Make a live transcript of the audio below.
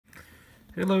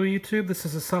Hello YouTube, this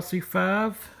is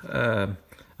Asasi5.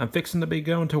 I'm fixing to be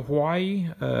going to Hawaii.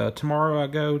 Tomorrow I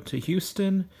go to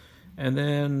Houston, and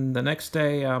then the next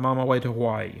day I'm on my way to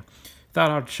Hawaii.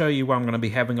 Thought I'd show you what I'm going to be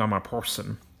having on my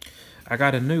person. I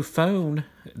got a new phone,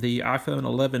 the iPhone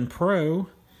 11 Pro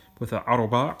with an auto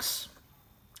box,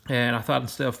 and I thought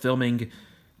instead of filming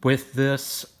with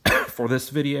this for this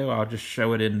video, I'll just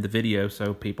show it in the video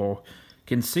so people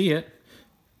can see it.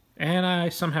 And I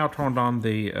somehow turned on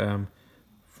the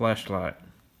flashlight.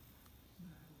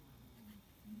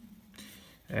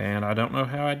 And I don't know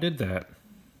how I did that.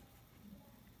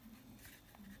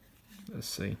 Let's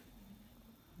see.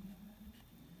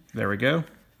 There we go.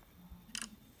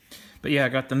 But yeah, I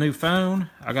got the new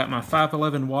phone. I got my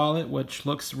 511 wallet, which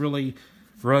looks really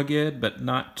rugged, but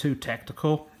not too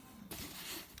tactical.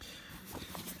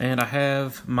 And I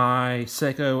have my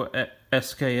Seiko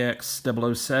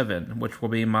SKX 007, which will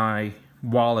be my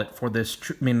wallet for this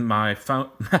my phone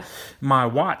my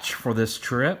watch for this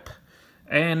trip.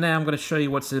 And now I'm going to show you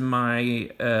what's in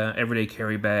my everyday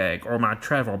carry bag, or my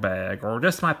travel bag, or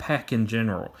just my pack in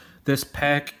general. This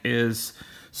pack is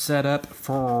set up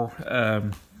for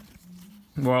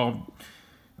well,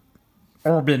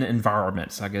 urban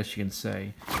environments, I guess you can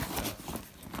say.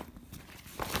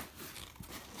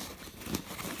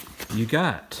 You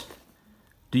got,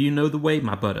 do you know the way,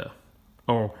 my butter?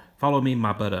 Or follow me,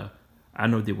 my butter. I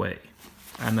know the way.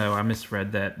 I know I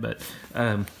misread that, but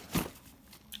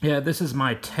yeah, this is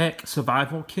my tech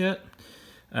survival kit.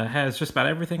 Has just about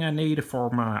everything I need for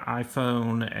my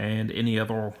iPhone and any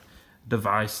other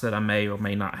device that I may or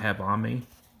may not have on me.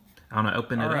 I'm gonna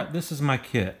open it up. This is my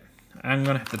kit. I'm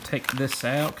gonna have to take this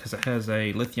out because it has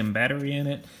a lithium battery in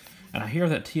it, and I hear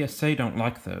that TSA don't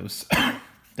like those.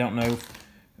 Don't know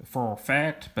for a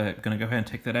fact, but gonna go ahead and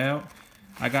take that out.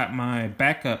 I got my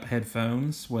backup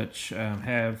headphones, which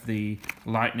have the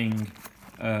lightning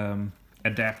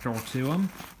adapter to them.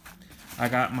 I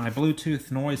got my Bluetooth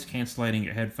noise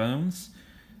cancellating headphones.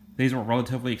 These were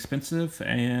relatively expensive,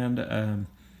 and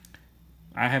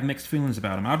I have mixed feelings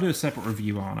about them. I'll do a separate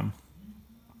review on them.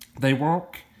 They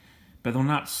work, but they're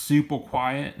not super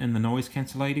quiet in the noise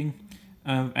cancellating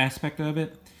aspect of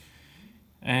it.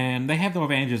 And they have their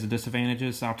advantages and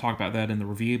disadvantages. I'll talk about that in the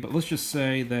review. But let's just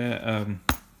say that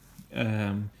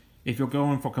if you're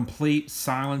going for complete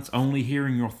silence, only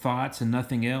hearing your thoughts and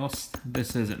nothing else,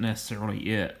 this isn't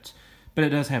necessarily it. But it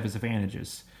does have its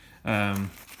advantages. I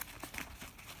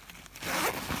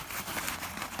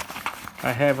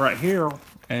have right here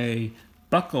a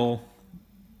Buckle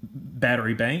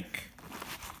battery bank.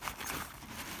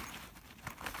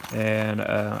 And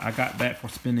I got that for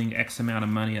spending X amount of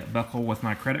money at Buckle with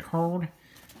my credit card.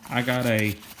 I got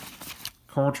a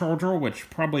car charger, which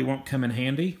probably won't come in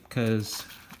handy because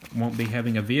I won't be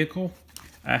having a vehicle.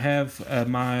 I have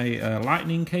my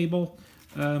lightning cable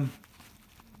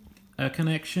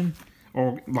connection,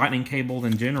 or lightning cable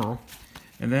in general.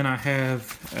 And then I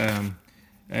have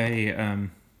a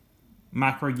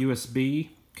micro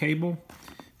USB cable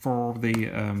for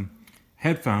the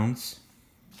headphones.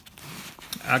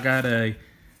 I got a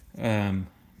Nebo.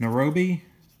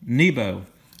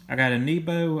 I got a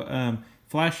Nebo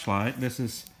flashlight. This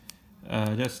is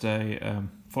just a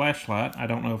flashlight. I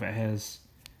don't know if it has...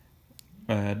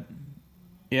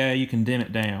 yeah, you can dim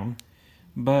it down.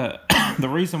 But the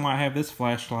reason why I have this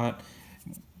flashlight...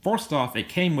 First off, it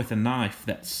came with a knife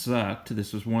that sucked.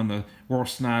 This was one of the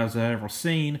worst knives I've ever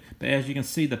seen. But as you can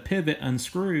see, the pivot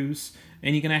unscrews,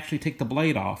 and you can actually take the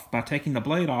blade off. By taking the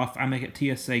blade off, I make it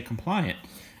TSA compliant.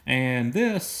 And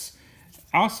this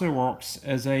also works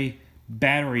as a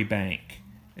battery bank.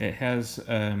 It has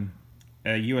a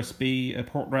USB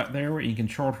port right there where you can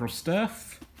charge your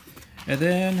stuff. And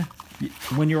then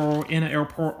when you're in an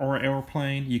airport or an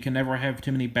airplane, you can never have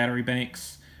too many battery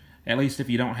banks. At least if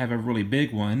you don't have a really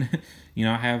big one. You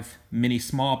know, I have many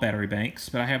small battery banks,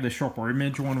 but I have the sharper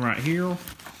image one right here.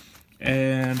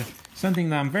 And something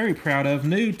that I'm very proud of,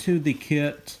 new to the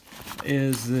kit,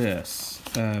 is this.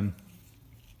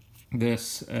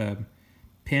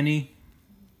 Penny.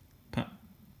 I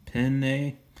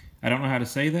don't know how to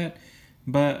say that.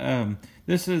 But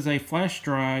this is a flash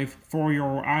drive for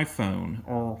your iPhone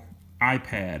or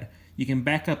iPad. You can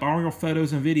back up all your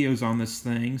photos and videos on this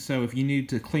thing, so if you need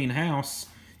to clean house,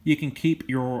 you can keep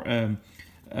your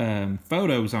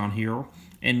photos on here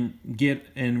and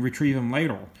retrieve them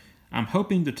later. I'm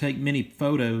hoping to take many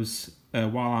photos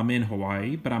while I'm in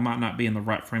Hawaii, but I might not be in the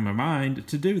right frame of mind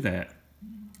to do that.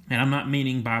 And I'm not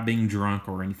meaning by being drunk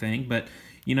or anything, but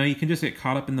you know, you can just get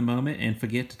caught up in the moment and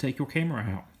forget to take your camera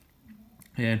out.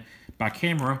 And by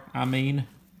camera, I mean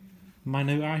my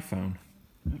new iPhone.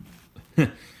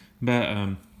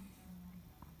 But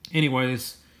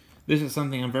Anyways, this is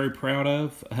something I'm very proud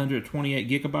of. 128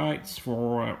 gigabytes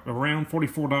for around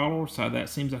 $44, so that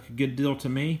seems like a good deal to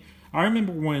me. I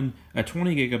remember when a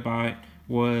 20 gigabyte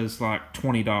was like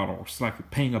 $20,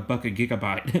 like paying $1 a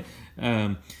gigabyte.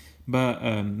 But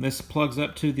this plugs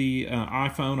up to the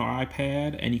iPhone or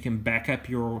iPad, and you can back up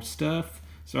your stuff.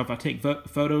 So if I take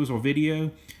photos or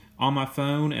video on my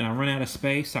phone and I run out of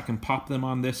space, I can pop them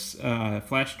on this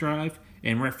flash drive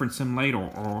and reference them later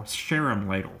or share them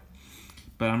later.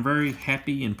 But I'm very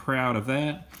happy and proud of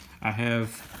that. I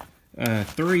have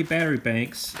 3 battery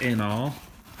banks in all,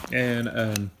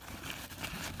 and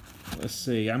let's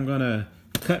see, I'm gonna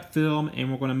cut film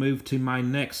and we're gonna move to my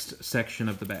next section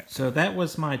of the back. So that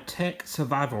was my tech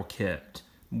survival kit,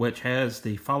 which has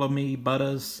the Follow Me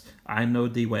Buddhas, I Know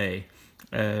the Way,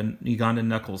 Ugandan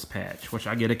Knuckles patch, which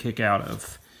I get a kick out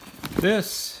of.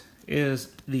 This is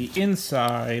the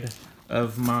inside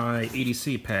of my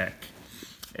EDC pack.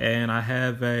 And I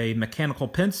have a mechanical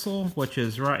pencil, which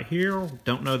is right here.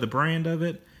 Don't know the brand of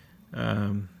it.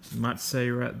 Might say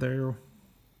right there,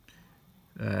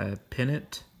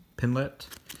 Pinlet.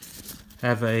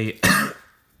 Have a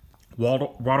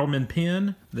Waterman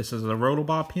pen. This is a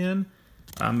Rotobah pen.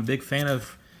 I'm a big fan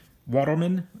of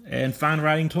Waterman and fine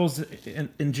writing tools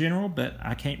in general, but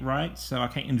I can't write, so I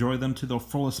can't enjoy them to their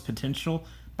fullest potential.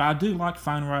 But I do like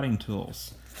fine writing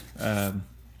tools.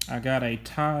 I got a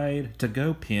Tide To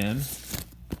Go pen.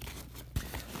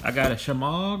 I got a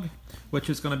Shimog, which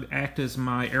is going to act as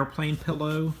my airplane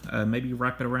pillow. Maybe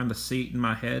wrap it around the seat in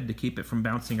my head to keep it from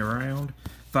bouncing around.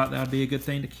 Thought that would be a good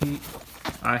thing to keep.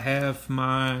 I have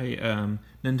my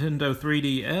Nintendo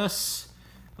 3DS.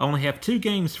 I only have 2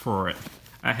 games for it.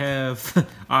 I have,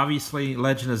 obviously,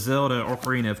 Legend of Zelda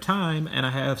Ocarina of Time, and I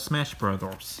have Smash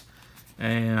Brothers.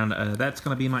 And that's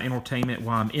going to be my entertainment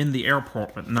while I'm in the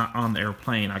airport, but not on the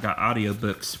airplane. I got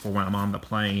audiobooks for when I'm on the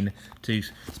plane to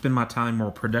spend my time more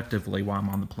productively while I'm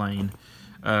on the plane.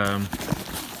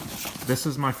 This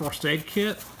is my first aid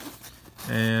kit.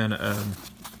 And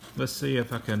let's see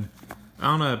if I can...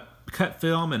 I'm going to cut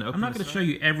film and open I'm not going to show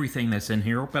you everything that's in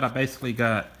here, but I basically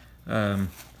got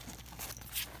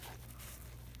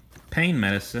pain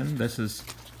medicine. This is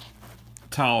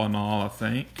Tylenol, I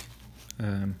think.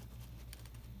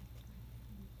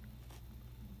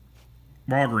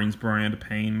 Walgreens brand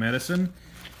pain medicine.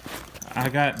 I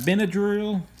got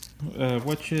Benadryl,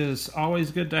 which is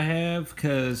always good to have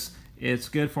because it's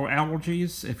good for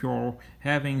allergies. If you're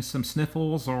having some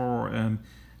sniffles or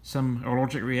some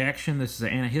allergic reaction, this is an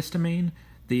antihistamine.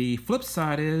 The flip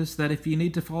side is that if you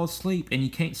need to fall asleep and you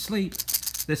can't sleep,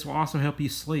 this will also help you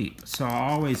sleep. So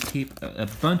I always keep a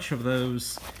bunch of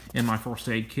those in my first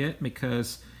aid kit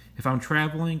because if I'm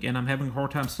traveling and I'm having a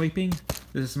hard time sleeping,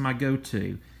 this is my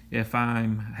go-to. If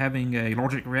I'm having an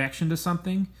allergic reaction to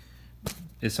something,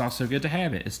 it's also good to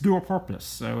have it. It's dual purpose,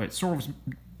 so it serves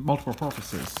multiple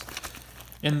purposes.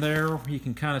 In there, you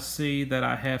can kind of see that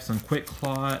I have some Quick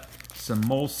Clot, some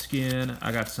moleskin,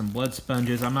 I got some blood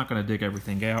sponges. I'm not going to dig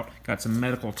everything out. Got some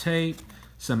medical tape,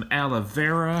 some aloe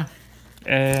vera,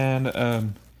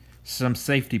 and some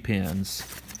safety pins.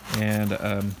 And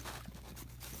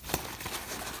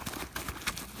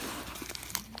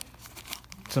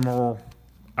some more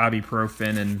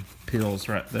ibuprofen and pills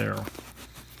right there.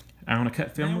 I want to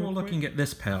cut film. Now we're looking at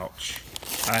this pouch.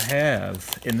 I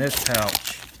have in this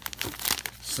pouch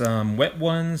some Wet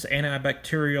Ones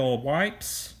antibacterial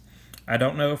wipes. I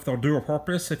don't know if they'll do a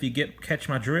purpose if you catch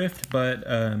my drift, but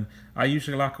I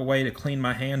usually like a way to clean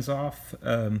my hands off.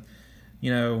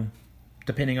 You know,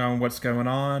 depending on what's going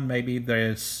on, maybe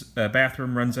this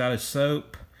bathroom runs out of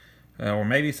soap, or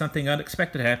maybe something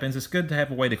unexpected happens. It's good to have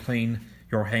a way to clean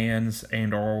your hands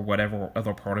and or whatever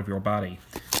other part of your body.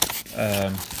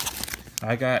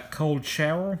 I got cold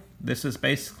shower. This is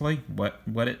basically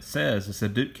what it says. It's a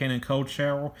Duke Cannon cold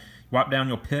shower. Wipe down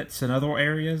your pits and other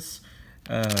areas.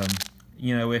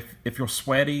 You know, if you're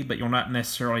sweaty but you're not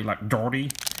necessarily like dirty,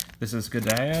 this is good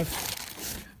to have.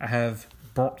 I have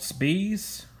Burt's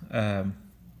Bees. And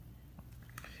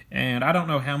I don't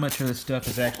know how much of this stuff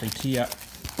is actually TSA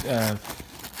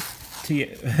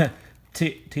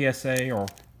or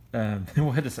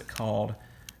what is it called?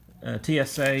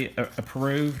 TSA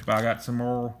approved, but I got some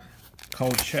more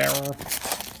cold shower,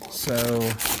 so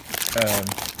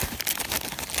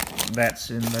that's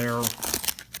in there.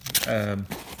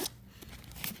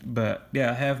 But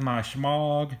yeah, I have my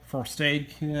Shimog first aid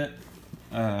kit,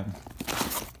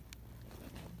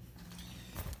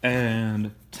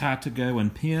 and Tide To Go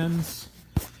and pins,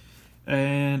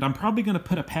 and I'm probably going to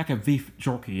put a pack of beef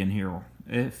jerky in here.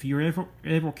 If you're ever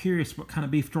curious what kind of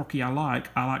beef jerky I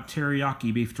like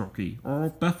teriyaki beef jerky or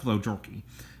buffalo jerky.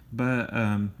 but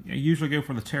I usually go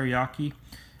for the teriyaki,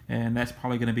 and that's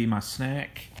probably going to be my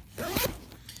snack.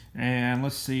 And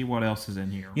let's see what else is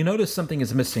in here. You notice something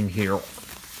is missing here.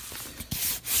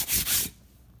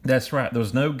 That's right,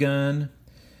 there's no gun.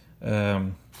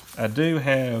 I do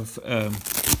have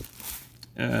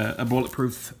a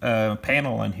bulletproof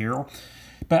panel in here,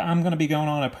 but I'm going to be going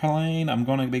on a plane. I'm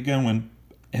going to be going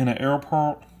in an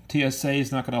airport. TSA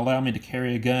is not going to allow me to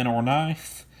carry a gun or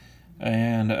knife,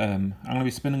 and I'm going to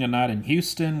be spending a night in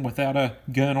Houston without a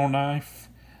gun or knife.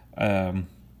 And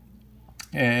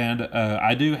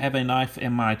I do have a knife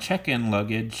in my check-in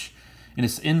luggage, and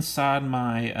it's inside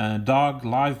my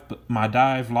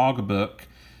dive logbook.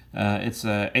 It's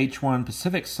a H1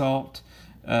 Pacific Salt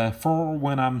for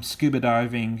when I'm scuba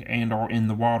diving and or in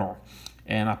the water.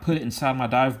 And I put it inside my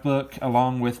dive book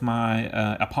along with my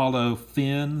Apollo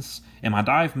fins and my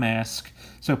dive mask,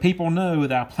 so people know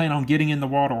that I plan on getting in the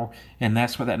water, and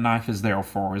that's what that knife is there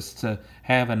for, is to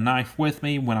have a knife with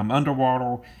me when I'm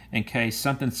underwater in case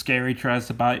something scary tries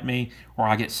to bite me or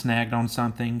I get snagged on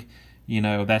something. You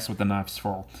know, that's what the knife's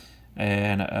for.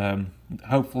 And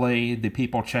hopefully the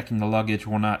people checking the luggage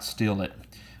will not steal it.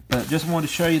 But just wanted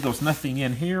to show you there's nothing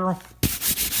in here.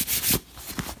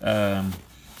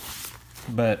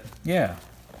 But yeah,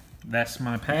 that's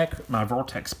my pack, my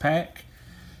Vortex pack.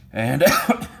 And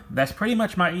that's pretty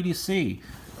much my EDC.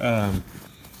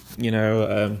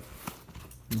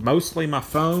 Mostly my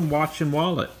phone, watch, and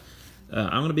wallet. I'm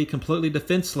going to be completely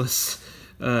defenseless,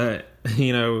 until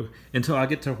I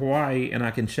get to Hawaii and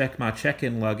I can check my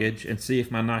check-in luggage and see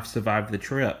if my knife survived the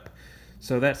trip.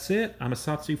 So that's it. I'm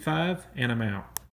Asatsu5, and I'm out.